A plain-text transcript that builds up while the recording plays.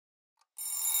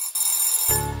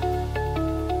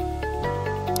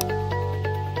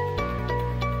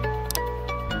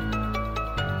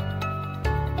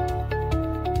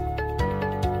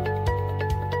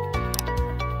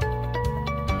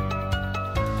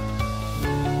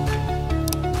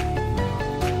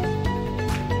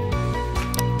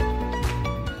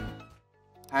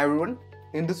Hi everyone,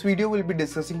 in this video we'll be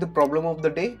discussing the problem of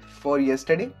the day for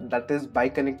yesterday, that is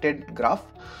biconnected graph.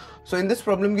 So in this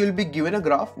problem you will be given a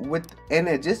graph with n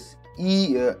edges,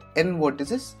 n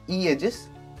vertices, e edges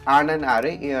and an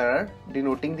array ARR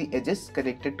denoting the edges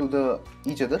connected to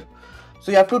each other.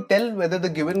 So you have to tell whether the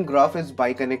given graph is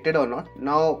biconnected or not.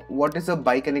 Now what is a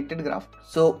biconnected graph?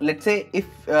 So let's say if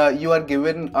you are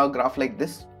given a graph like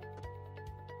this,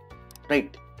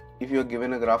 right? If you are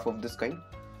given a graph of this kind,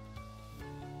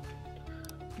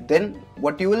 then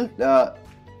what you will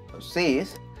say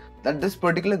is that this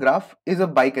particular graph is a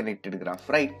biconnected graph,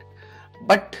 right?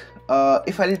 But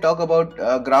if I'll talk about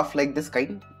a graph like this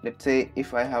kind, let's say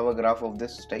if I have a graph of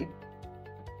this type,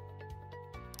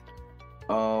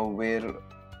 so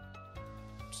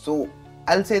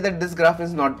I'll say that this graph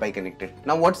is not biconnected.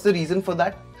 Now what's the reason for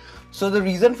that? So the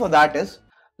reason for that is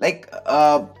like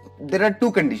there are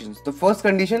two conditions. The first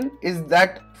condition is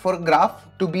that for a graph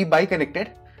to be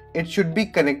biconnected, it should be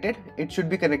connected.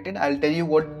 I'll tell you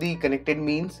what the connected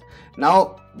means.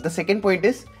 Now the second point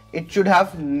is it should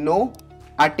have no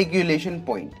articulation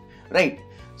point, right?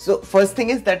 So first thing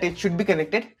is that it should be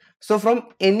connected. So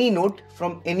from any node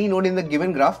in the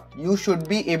given graph, you should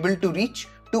be able to reach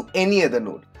to any other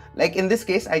node. Like in this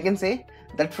case, I can say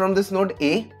that from this node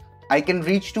A, I can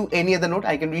reach to any other node.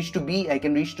 I can reach to B, I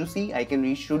can reach to C, I can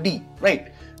reach to D,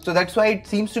 right? So that's why it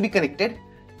seems to be connected.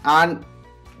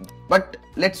 But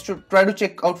let's try to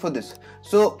check out for this.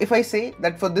 So if I say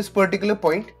that for this particular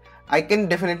point, I can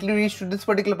definitely reach to this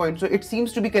particular point. So it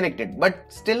seems to be connected, but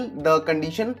still the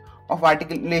condition of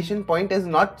articulation point is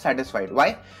not satisfied.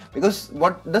 Why? Because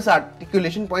what does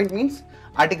articulation point means?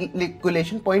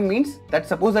 Articulation point means that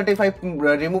suppose that if I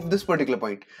remove this particular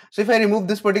point, so if I remove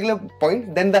this particular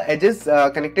point, then the edges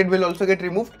connected will also get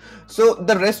removed. So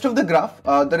the rest of the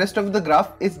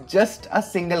graph is just a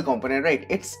single component, right?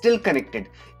 It's still connected.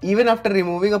 Even after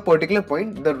removing a particular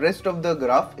point, the rest of the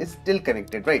graph is still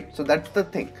connected, right? So that's the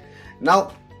thing.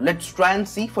 Now let's try and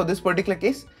see for this particular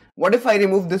case. What if I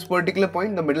remove this particular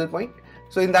point, the middle point?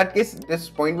 So in that case, this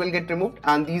point will get removed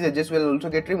and these edges will also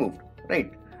get removed, right?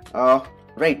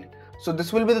 Right. So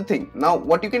this will be the thing. Now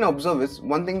what you can observe is,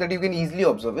 one thing that you can easily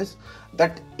observe is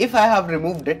that if I have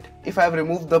removed it, if I have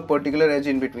removed the particular edge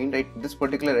in between, right, this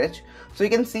particular edge, so you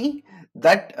can see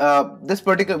that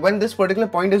when this particular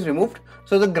point is removed,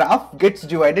 so the graph gets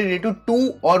divided into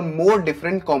two or more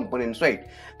different components, right?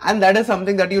 And that is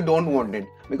something that you don't want it,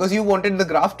 because you wanted the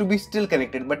graph to be still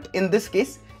connected. But in this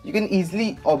case, you can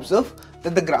easily observe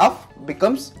that the graph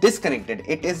becomes disconnected.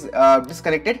 It is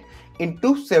disconnected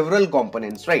into several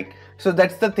components, right? So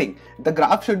that's the thing. The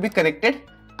graph should be connected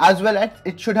as well as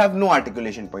it should have no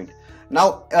articulation point.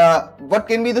 Now what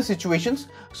can be the situations?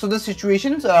 So the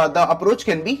situations, the approach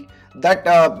can be that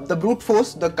the brute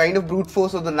force, the kind of brute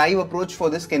force or the naive approach for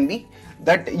this can be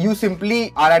that you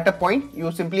simply are at a point,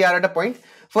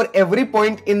 for every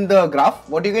point in the graph.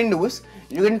 What you can do is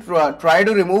you can try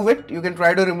to remove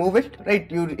it, right?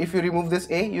 If you remove this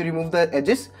A, you remove the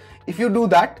edges. If you do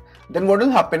that, then what will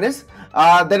happen is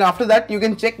then after that you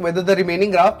can check whether the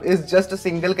remaining graph is just a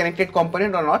single connected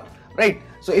component or not, right?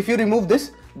 So if you remove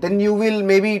this, then you will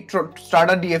maybe start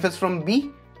a DFS from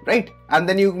B, right? And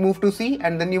then you move to C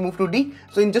and then you move to D.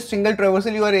 So in just single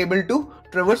traversal you are able to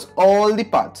traverse all the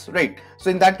paths, right? So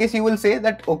in that case you will say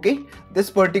that okay, this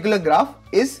particular graph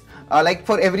is like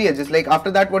for every edges. Like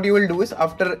after that what you will do is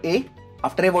after A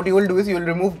what you will do is you will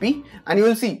remove B and you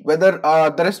will see whether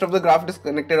the rest of the graph is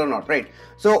connected or not, right?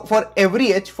 So for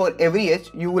every edge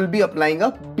you will be applying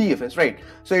a BFS, right?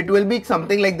 So it will be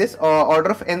something like this,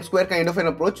 order of n square kind of an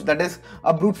approach, that is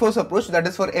a brute force approach. That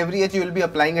is for every edge you will be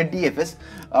applying a DFS.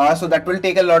 So that will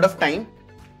take a lot of time,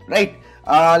 right?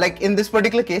 Like in this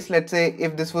particular case, let's say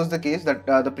if this was the case, that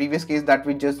the previous case that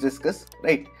we just discussed,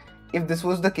 right? If this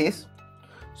was the case,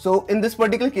 so in this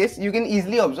particular case you can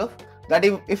easily observe that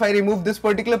if I remove this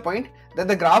particular point, then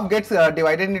the graph gets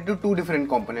divided into two different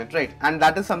components, right? And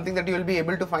that is something that you will be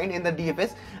able to find in the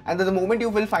DFS, and the moment you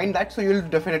will find that, so you will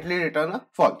definitely return a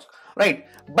false, right?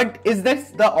 But is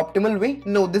that the optimal way?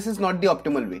 No, this is not the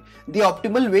optimal way. The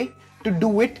optimal way to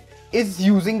do it is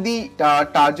using the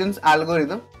Tarjan's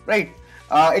algorithm, right?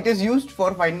 It is used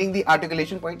for finding the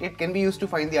articulation point. It can be used to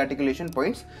find the articulation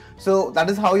points. So that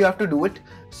is how you have to do it.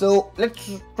 So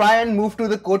let's try and move to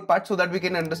the code part so that we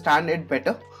can understand it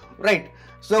better, right?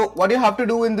 So what you have to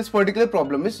do in this particular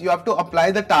problem is you have to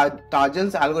apply the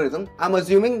Tarjan's algorithm. I'm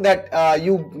assuming that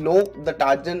you know the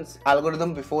Tarjan's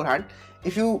algorithm beforehand.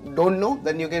 If you don't know,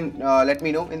 then you can let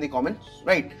me know in the comments,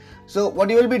 right? So what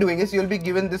you will be doing is you will be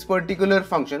given this particular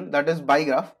function, that is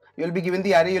bigraph, you will be given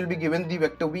the array, you will be given the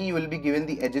vector v, you will be given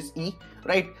the edges e,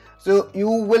 right? So you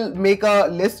will make a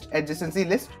list, adjacency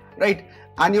list, right?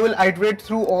 And you will iterate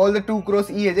through all the 2 cross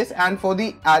e edges, and for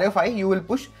the array of I, you will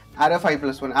push array of I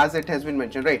plus 1 as it has been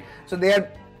mentioned, right? So they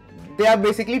have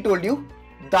basically told you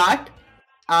that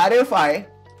array of I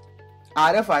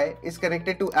is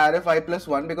connected to array of I plus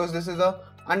 1 because this is a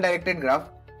undirected graph,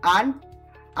 and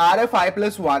array of I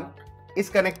plus 1 is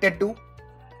connected to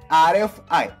array of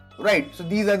I, right? So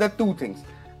these are the 2 things,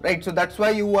 right? So that's why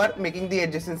you are making the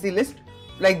adjacency list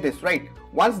like this, right?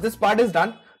 Once this part is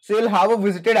done, so you'll have a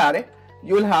visited array,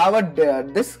 you will have a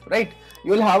this, right?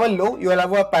 You will have a low, you will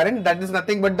have a parent, that is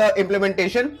nothing but the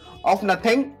implementation of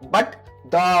nothing but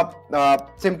the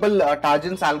simple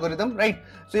Tarjan's algorithm, right?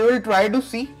 So you will try to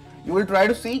see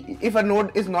if a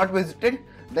node is not visited,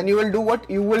 then you will do what?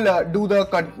 You will do the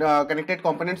connected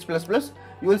components plus plus.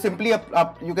 You will simply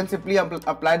you can simply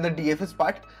apply the DFS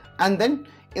part, and then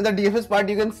in the DFS part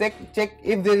you can check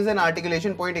if there is an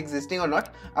articulation point existing or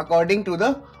not according to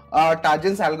the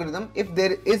Tarjan's algorithm. If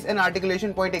there is an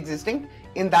articulation point existing,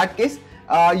 in that case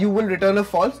you will return a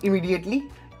false immediately.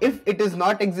 If it is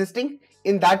not existing,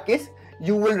 in that case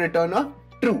you will return a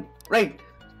true, right?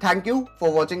 Thank you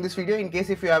for watching this video. In case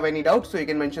if you have any doubts, so you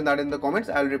can mention that in the comments.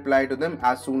 I'll reply to them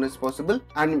as soon as possible,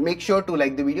 and make sure to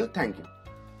like the video. Thank you.